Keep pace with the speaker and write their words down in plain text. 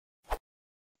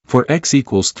For x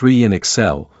equals 3 in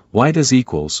Excel, why does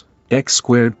equals x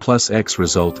squared plus x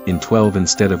result in 12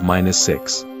 instead of minus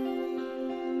 6?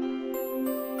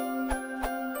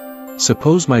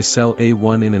 Suppose my cell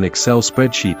A1 in an Excel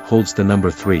spreadsheet holds the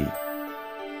number 3.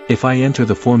 If I enter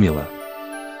the formula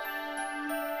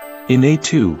in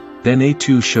A2, then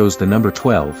A2 shows the number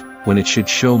 12, when it should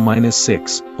show minus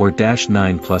 6, or dash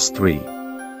 9 plus 3.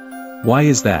 Why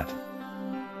is that?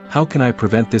 How can I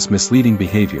prevent this misleading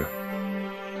behavior?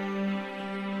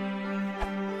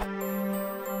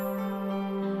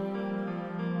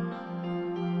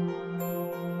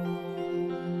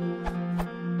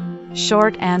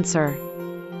 Short answer.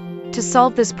 To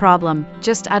solve this problem,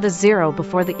 just add a 0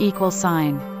 before the equal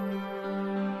sign.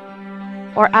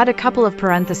 Or add a couple of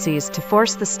parentheses to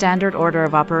force the standard order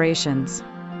of operations.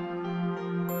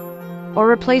 Or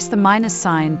replace the minus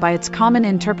sign by its common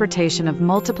interpretation of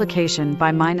multiplication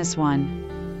by minus 1.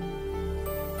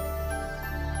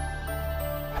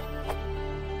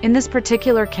 In this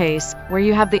particular case, where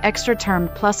you have the extra term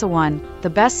plus a 1, the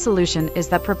best solution is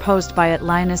that proposed by at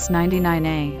Linus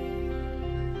 99a.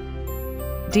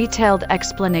 Detailed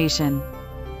explanation.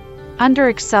 Under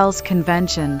Excel's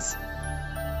conventions,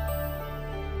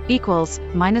 equals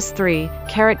minus 3,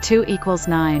 caret 2 equals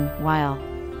 9, while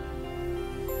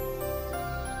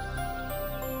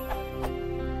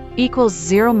equals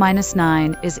 0 minus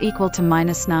 9 is equal to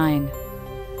minus 9.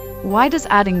 Why does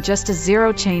adding just a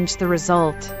 0 change the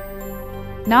result?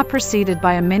 Not preceded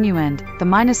by a minuend, the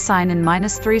minus sign in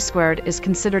minus 3 squared is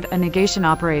considered a negation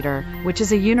operator, which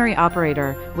is a unary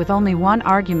operator, with only one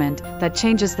argument that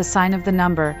changes the sign of the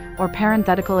number, or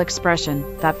parenthetical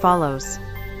expression, that follows.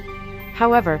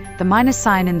 However, the minus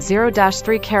sign in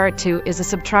 0-3 caret 2 is a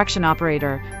subtraction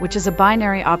operator, which is a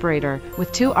binary operator,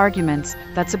 with two arguments,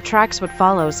 that subtracts what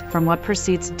follows from what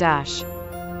precedes dash.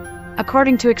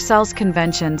 According to Excel's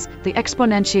conventions, the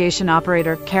exponentiation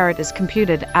operator caret is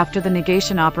computed after the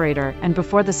negation operator and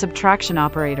before the subtraction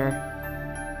operator.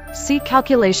 See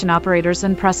Calculation Operators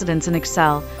and Precedence in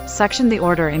Excel, section the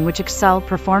order in which Excel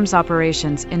performs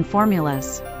operations in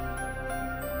formulas.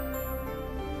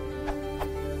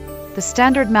 The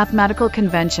standard mathematical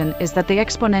convention is that the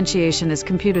exponentiation is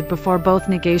computed before both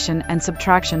negation and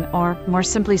subtraction, or, more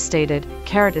simply stated,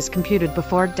 caret is computed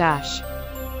before dash.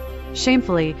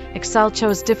 Shamefully, Excel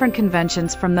chose different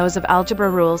conventions from those of algebra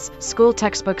rules, school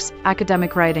textbooks,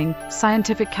 academic writing,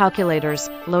 scientific calculators,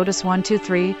 Lotus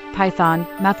 123, Python,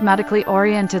 mathematically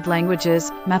oriented languages,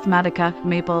 Mathematica,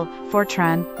 Maple,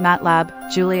 Fortran,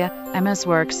 MATLAB, Julia,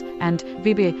 MSWorks, and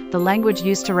VB, the language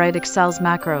used to write Excel's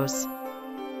macros.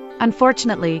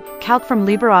 Unfortunately, Calc from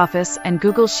LibreOffice and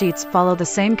Google Sheets follow the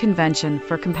same convention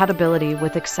for compatibility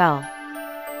with Excel.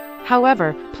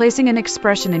 However, placing an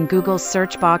expression in Google's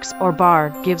search box or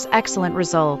bar gives excellent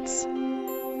results.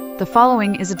 The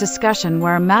following is a discussion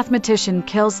where a mathematician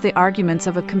kills the arguments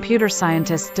of a computer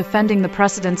scientist defending the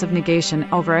precedence of negation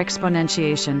over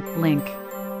exponentiation. Link.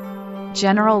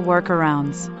 General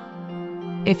workarounds.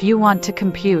 If you want to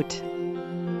compute,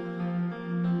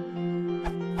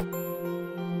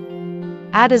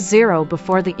 add a 0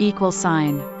 before the equal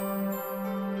sign.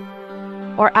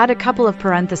 Or add a couple of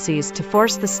parentheses to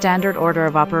force the standard order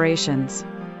of operations.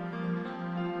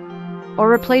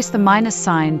 Or replace the minus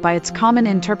sign by its common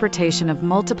interpretation of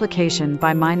multiplication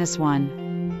by minus 1.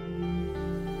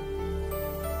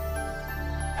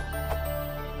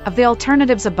 Of the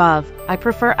alternatives above, I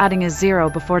prefer adding a 0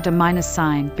 before the minus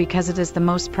sign because it is the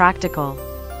most practical.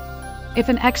 If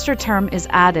an extra term is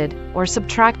added or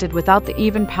subtracted without the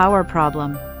even power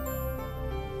problem,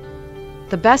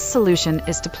 the best solution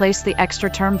is to place the extra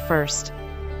term first.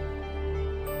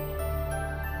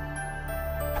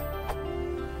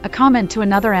 A comment to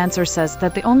another answer says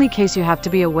that the only case you have to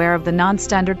be aware of the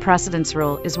non-standard precedence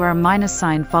rule is where a minus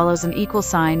sign follows an equal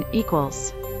sign,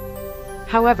 equals.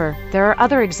 However, there are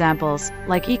other examples,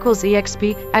 like equals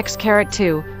exp x caret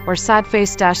 2, or sad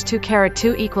face dash 2 caret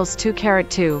 2 equals 2 caret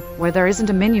 2, where there isn't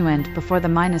a minuend before the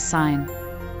minus sign.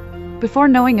 Before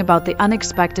knowing about the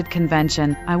unexpected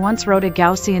convention, I once wrote a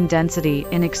Gaussian density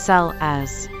in Excel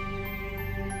as,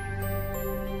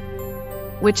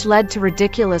 which led to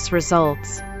ridiculous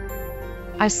results.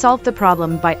 I solved the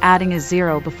problem by adding a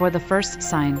 0 before the first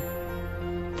sign.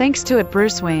 Thanks to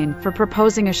Bruce Wayne for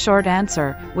proposing a short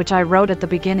answer, which I wrote at the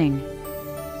beginning.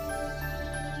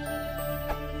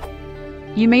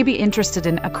 You may be interested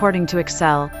in according to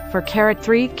Excel, for caret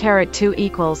 3 caret 2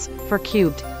 equals, for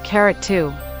cubed, caret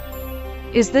 2.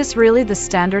 Is this really the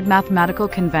standard mathematical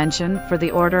convention for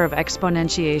the order of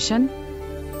exponentiation?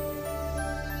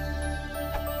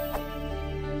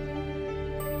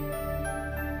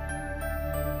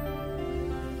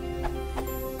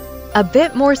 A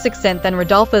bit more succinct than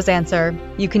Rodolfo's answer,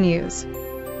 you can use.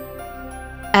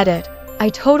 Edit. I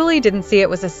totally didn't see it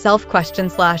was a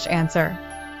self-question/answer.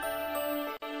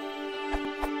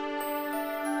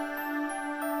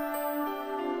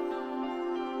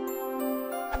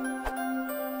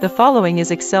 The following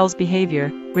is Excel's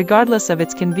behavior, regardless of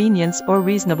its convenience or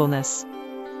reasonableness.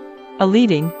 A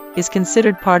leading is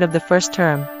considered part of the first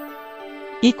term.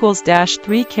 Equals dash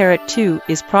 3 caret 2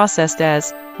 is processed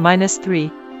as minus 3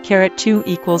 caret 2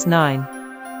 equals 9.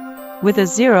 With a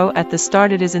 0 at the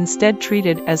start, it is instead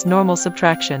treated as normal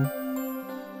subtraction.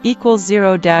 Equals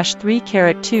 0 dash 3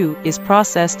 caret 2 is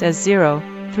processed as 0,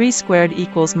 3 squared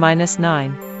equals minus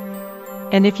 9.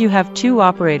 And if you have two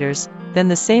operators, then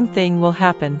the same thing will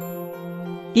happen.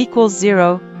 Equals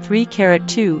 0, 3 caret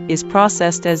 2 is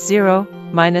processed as 0,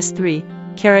 minus 3,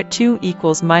 caret 2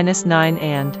 equals minus 9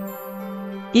 and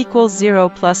equals 0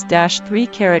 plus dash 3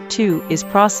 caret 2 is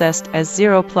processed as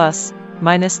 0 plus,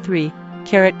 minus 3,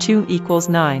 caret 2 equals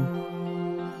 9.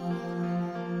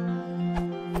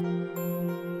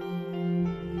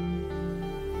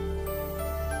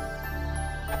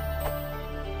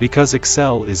 Because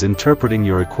Excel is interpreting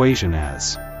your equation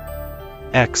as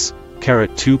x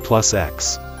caret 2 plus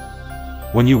x,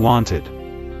 when you wanted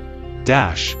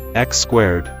dash x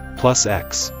squared plus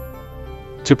x.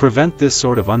 To prevent this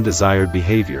sort of undesired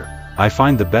behavior, I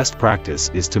find the best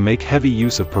practice is to make heavy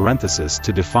use of parentheses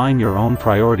to define your own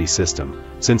priority system,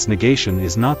 since negation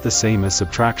is not the same as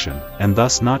subtraction, and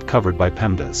thus not covered by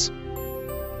PEMDAS.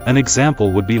 An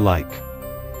example would be like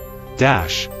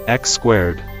dash x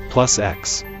squared plus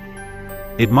x.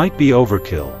 It might be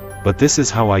overkill, but this is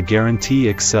how I guarantee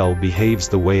Excel behaves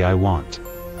the way I want.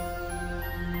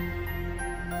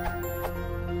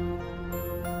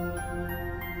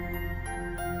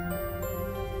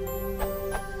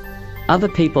 Other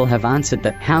people have answered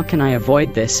that how can I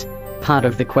avoid this part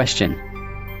of the question.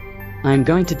 I am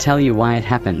going to tell you why it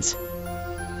happens.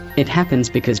 It happens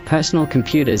because personal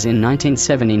computers in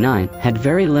 1979 had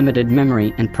very limited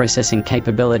memory and processing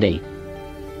capability.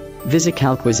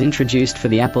 VisiCalc was introduced for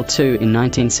the Apple II in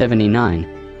 1979,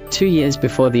 2 years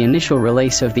before the initial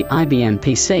release of the IBM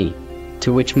PC,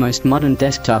 to which most modern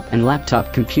desktop and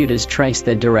laptop computers trace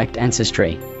their direct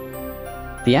ancestry.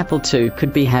 The Apple II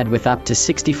could be had with up to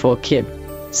 64 KB,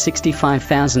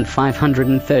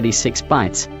 65,536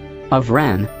 bytes, of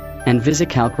RAM, and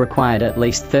VisiCalc required at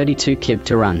least 32 KB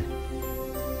to run.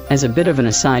 As a bit of an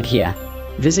aside here,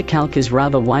 VisiCalc is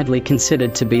rather widely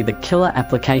considered to be the killer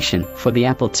application for the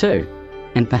Apple II,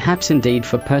 and perhaps indeed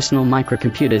for personal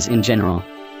microcomputers in general.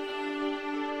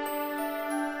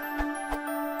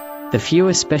 The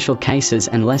fewer special cases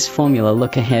and less formula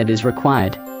look-ahead is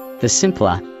required, the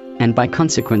simpler, and by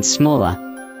consequence smaller,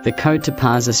 the code to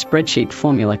parse a spreadsheet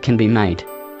formula can be made.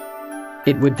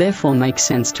 It would therefore make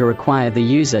sense to require the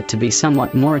user to be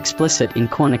somewhat more explicit in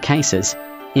corner cases,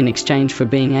 in exchange for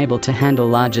being able to handle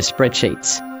larger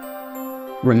spreadsheets.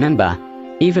 Remember,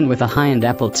 even with a high-end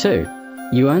Apple II,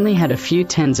 you only had a few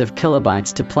tens of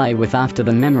kilobytes to play with after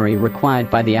the memory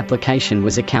required by the application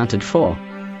was accounted for.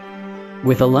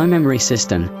 With a low memory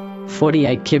system,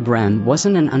 48 KB RAM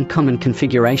wasn't an uncommon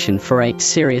configuration for a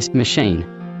serious machine.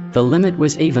 The limit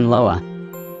was even lower.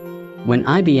 When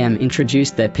IBM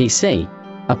introduced their PC,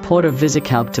 a port of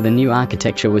VisiCalc to the new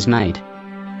architecture was made.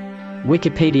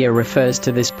 Wikipedia refers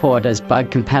to this port as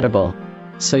bug compatible,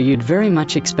 so you'd very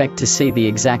much expect to see the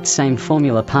exact same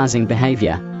formula parsing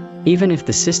behavior, even if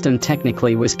the system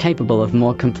technically was capable of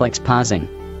more complex parsing.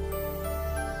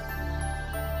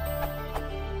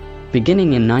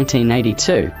 Beginning in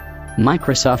 1982,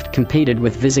 Microsoft competed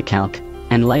with VisiCalc,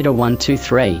 and later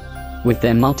 123, with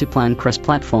their multiplan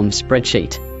cross-platform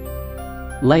spreadsheet.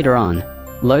 Later on,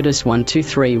 Lotus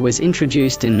 123 was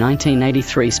introduced in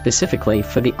 1983 specifically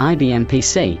for the IBM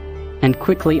PC, and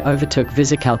quickly overtook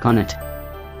VisiCalc on it.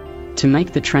 To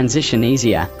make the transition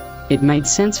easier, it made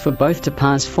sense for both to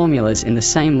parse formulas in the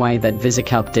same way that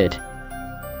VisiCalc did.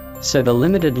 So the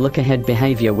limited look-ahead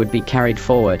behavior would be carried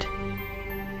forward.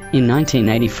 In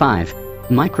 1985,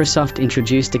 Microsoft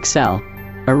introduced Excel,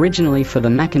 originally for the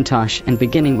Macintosh and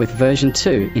beginning with version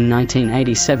 2 in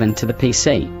 1987 to the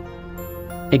PC.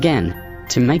 Again,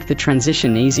 to make the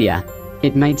transition easier,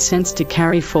 it made sense to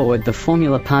carry forward the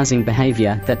formula parsing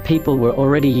behavior that people were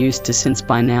already used to since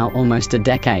by now almost a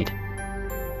decade.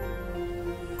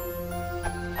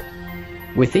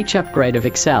 With each upgrade of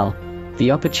Excel,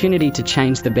 the opportunity to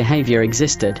change the behavior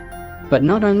existed, but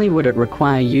not only would it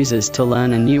require users to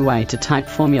learn a new way to type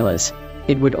formulas,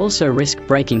 it would also risk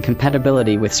breaking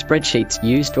compatibility with spreadsheets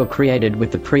used or created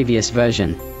with the previous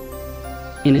version.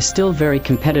 In a still very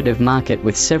competitive market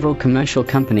with several commercial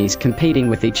companies competing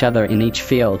with each other in each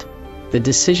field, the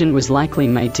decision was likely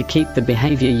made to keep the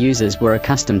behavior users were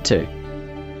accustomed to.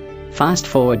 Fast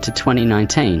forward to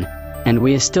 2019, and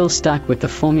we are still stuck with the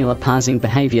formula parsing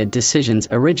behavior decisions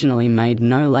originally made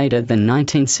no later than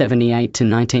 1978 to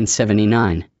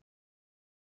 1979.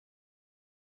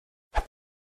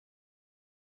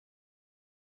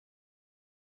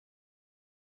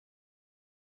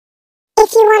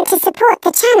 If you want to support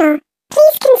the channel,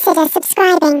 please consider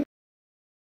subscribing.